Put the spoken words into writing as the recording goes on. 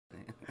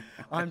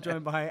I'm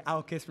joined by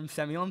Alkis from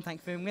Semeon.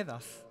 Thanks for being with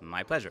us.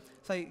 My pleasure.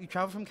 So you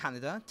travel from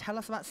Canada. Tell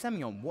us about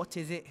Semeon. What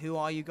is it? Who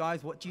are you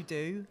guys? What do you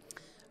do?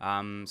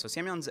 So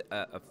Semeon's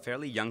a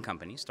fairly young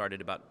company, started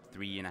about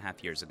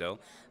 3.5 years ago,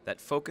 that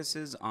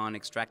focuses on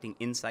extracting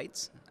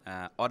insights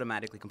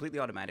completely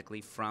automatically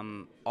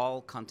from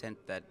all content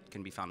that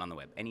can be found on the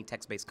web. Any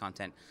text-based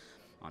content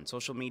on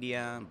social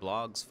media,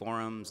 blogs,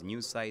 forums,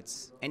 news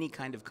sites, any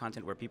kind of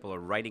content where people are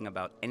writing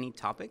about any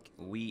topic,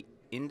 we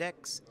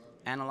index,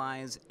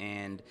 analyze,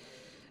 and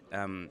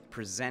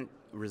present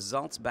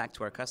results back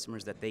to our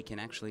customers that they can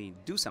actually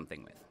do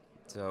something with.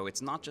 So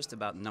it's not just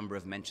about number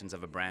of mentions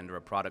of a brand or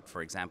a product,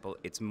 for example.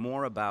 It's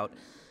more about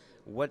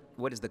what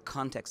is the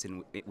context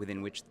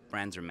within which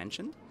brands are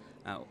mentioned,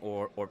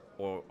 or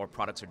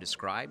products are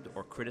described,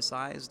 or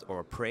criticized,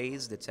 or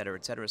praised, et cetera,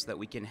 so that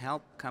we can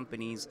help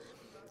companies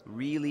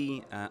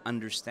really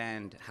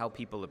understand how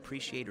people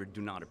appreciate or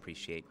do not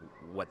appreciate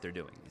what they're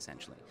doing,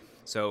 essentially.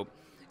 So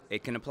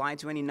it can apply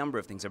to any number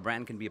of things. A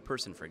brand can be a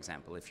person, for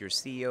example. If your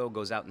CEO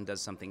goes out and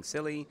does something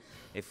silly,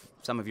 if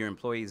some of your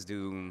employees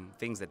do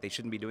things that they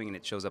shouldn't be doing and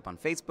it shows up on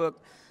Facebook,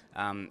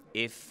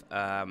 if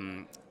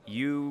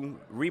you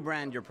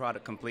rebrand your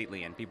product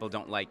completely and people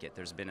don't like it.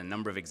 There's been a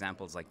number of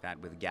examples like that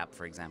with Gap,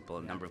 for example.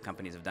 A number of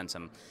companies have done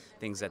some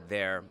things that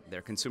their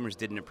consumers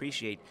didn't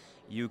appreciate.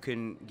 You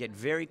can get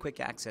very quick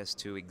access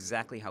to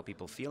exactly how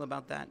people feel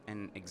about that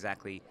and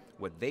exactly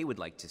what they would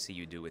like to see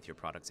you do with your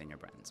products and your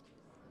brands.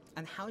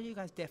 And how do you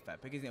guys differ?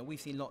 Because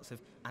we've seen lots of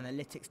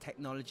analytics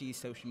technology,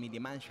 social media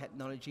management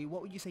technology.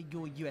 What would you say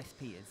your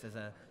USP is as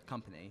a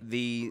company?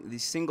 The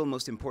single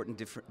most important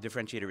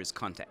differentiator is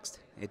context.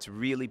 It's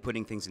really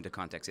putting things into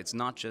context. It's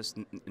not just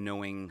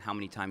knowing how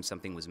many times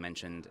something was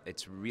mentioned.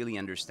 It's really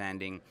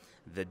understanding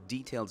the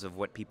details of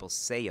what people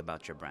say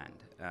about your brand.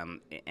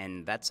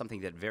 And that's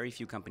something that very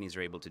few companies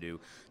are able to do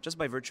just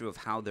by virtue of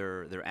how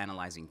they're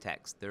analyzing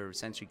text. They're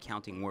essentially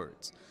counting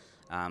words.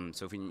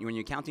 So when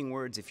you're counting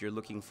words, if you're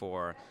looking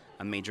for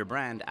a major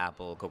brand,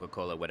 Apple,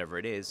 Coca-Cola, whatever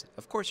it is,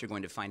 of course you're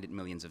going to find it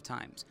millions of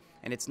times.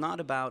 And it's not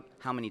about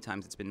how many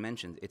times it's been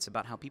mentioned, it's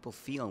about how people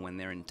feel when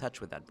they're in touch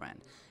with that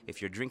brand.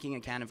 If you're drinking a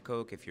can of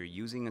Coke, if you're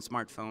using a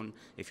smartphone,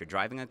 if you're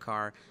driving a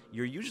car,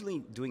 you're usually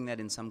doing that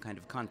in some kind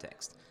of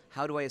context.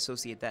 How do I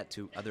associate that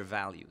to other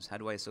values? How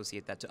do I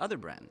associate that to other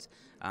brands?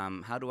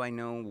 How do I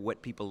know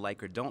what people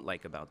like or don't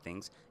like about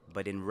things,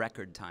 but in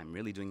record time,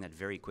 really doing that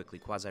very quickly,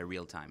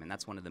 quasi-real time, and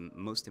that's one of the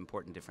most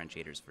important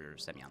differentiators for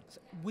Semeon.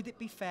 So would it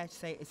be fair to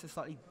say it's a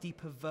slightly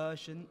deeper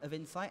version of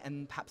insight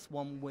and perhaps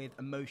one with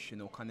emotion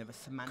or kind of a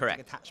semantic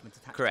attachment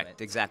attached to it?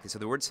 Correct, exactly. So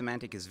the word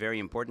semantic is very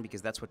important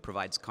because that's what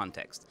provides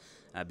context.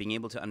 Being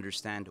able to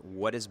understand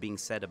what is being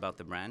said about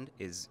the brand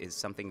is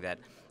something that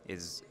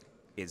is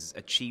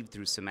achieved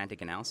through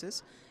semantic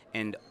analysis.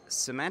 And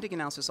semantic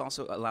analysis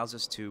also allows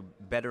us to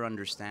better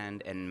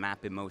understand and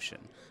map emotion.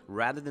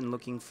 Rather than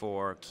looking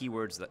for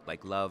keywords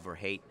like love or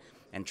hate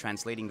and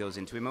translating those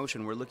into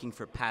emotion, we're looking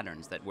for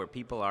patterns where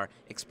people are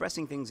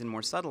expressing things in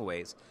more subtle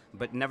ways,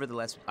 but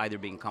nevertheless either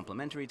being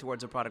complimentary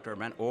towards a product or a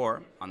brand,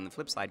 or, on the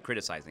flip side,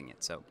 criticizing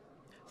it. So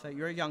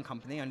you're a young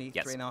company, only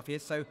Yes. 3.5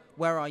 years. So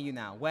where are you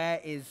now? Where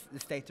is the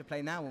state of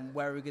play now, and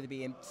where are we going to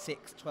be in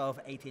 6,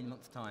 12, 18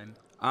 months' time?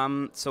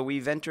 So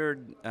we've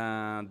entered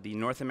the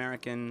North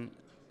American,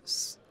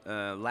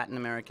 Latin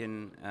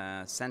American,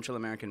 Central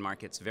American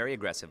markets very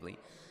aggressively.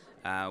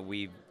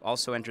 We've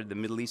also entered the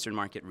Middle Eastern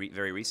market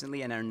very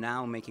recently and are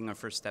now making our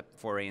first step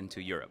foray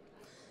into Europe.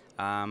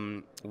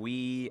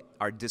 We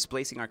are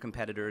displacing our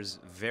competitors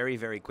very,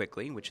 very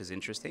quickly, which is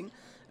interesting.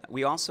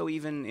 We also,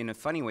 even in a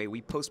funny way,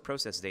 we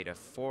post-process data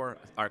for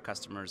our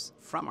customers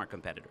from our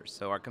competitors.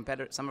 So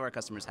some of our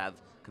customers have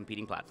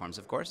competing platforms,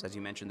 of course. As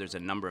you mentioned, there's a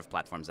number of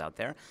platforms out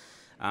there.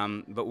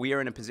 But we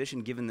are in a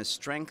position, given the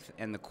strength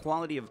and the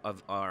quality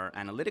of our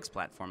analytics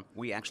platform,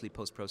 we actually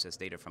post-process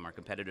data from our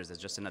competitors as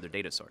just another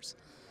data source.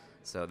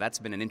 So that's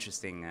been an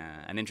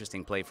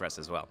interesting play for us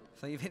as well.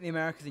 So you've hit the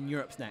Americas and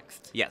Europe's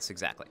next. Yes,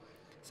 exactly.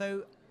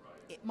 So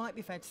it might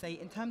be fair to say,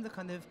 in terms of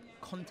kind of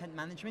content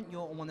management,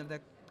 you're on one of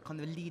the kind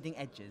of leading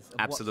edges of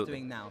Absolutely. what's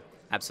doing now.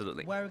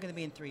 Absolutely. Where are we going to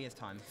be in 3 years'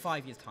 time,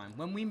 5 years' time?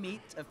 When we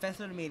meet at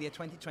Festival of Media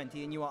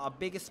 2020 and you are our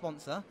biggest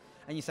sponsor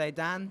and you say,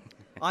 Dan,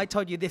 I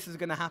told you this is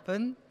going to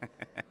happen,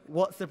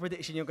 what's the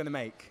prediction you're going to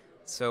make?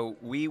 So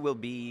we will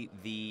be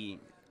the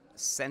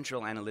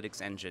central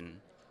analytics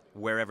engine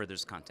wherever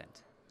there's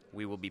content.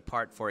 We will be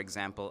part, for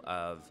example,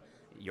 of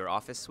your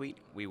Office suite.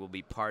 We will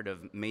be part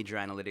of major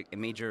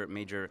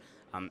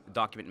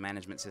document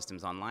management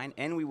systems online,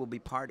 and we will be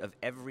part of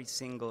every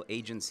single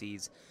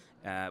agency's,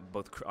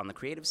 both on the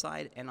creative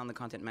side and on the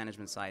content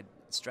management side,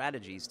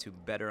 strategies to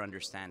better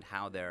understand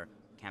how their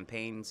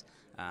campaigns,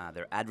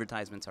 their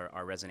advertisements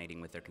are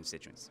resonating with their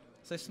constituents.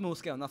 So small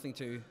scale, nothing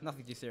too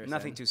serious.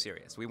 Nothing too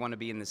serious. We want to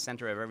be in the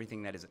center of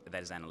everything that is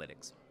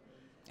analytics.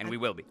 And we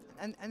will be.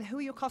 And who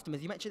are your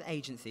customers? You mentioned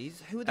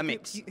agencies. Who are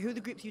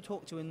the groups you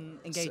talk to and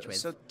engage with?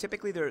 So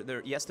typically,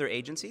 they're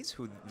agencies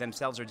who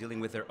themselves are dealing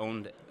with their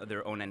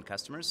own end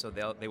customers. So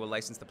they will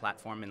license the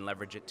platform and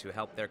leverage it to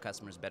help their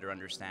customers better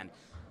understand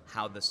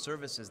how the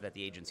services that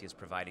the agency is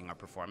providing are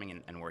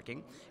performing and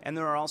working. And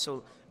there are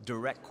also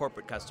direct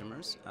corporate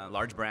customers,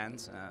 large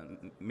brands,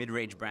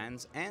 mid-range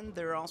brands, and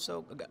there are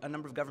also a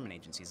number of government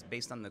agencies.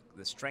 Based on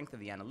the strength of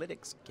the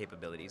analytics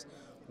capabilities,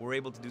 we're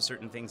able to do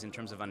certain things in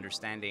terms of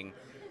understanding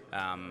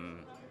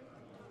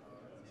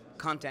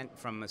content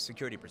from a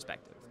security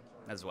perspective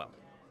as well.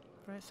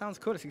 Right, sounds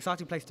cool. It's an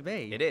exciting place to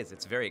be. It is.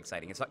 It's very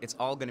exciting. It's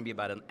all going to be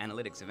about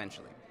analytics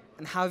eventually.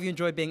 And how have you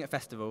enjoyed being at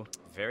festival?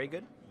 Very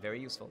good. Very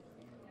useful.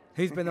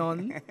 Who's been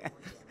on?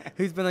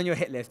 Who's been on your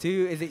hit list?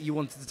 Who is it you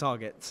wanted to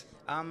target?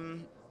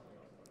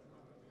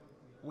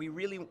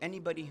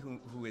 Anybody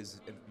who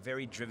is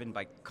very driven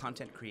by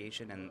content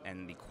creation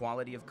and the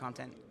quality of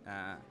content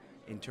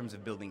in terms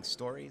of building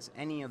stories,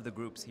 any of the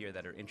groups here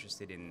that are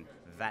interested in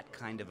that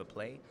kind of a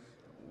play,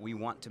 we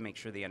want to make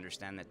sure they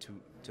understand that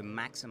to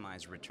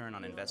maximize return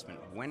on investment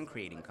when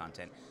creating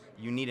content,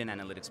 you need an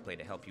analytics play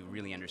to help you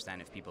really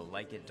understand if people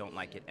like it, don't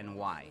like it, and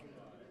why.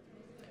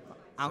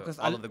 Alkis,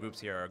 So all of the groups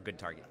here are good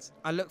targets.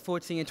 I look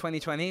forward to seeing you in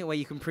 2020, where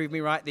you can prove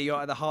me right that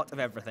you're at the heart of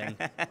everything.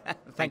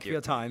 Thank you for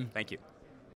your time. Thank you.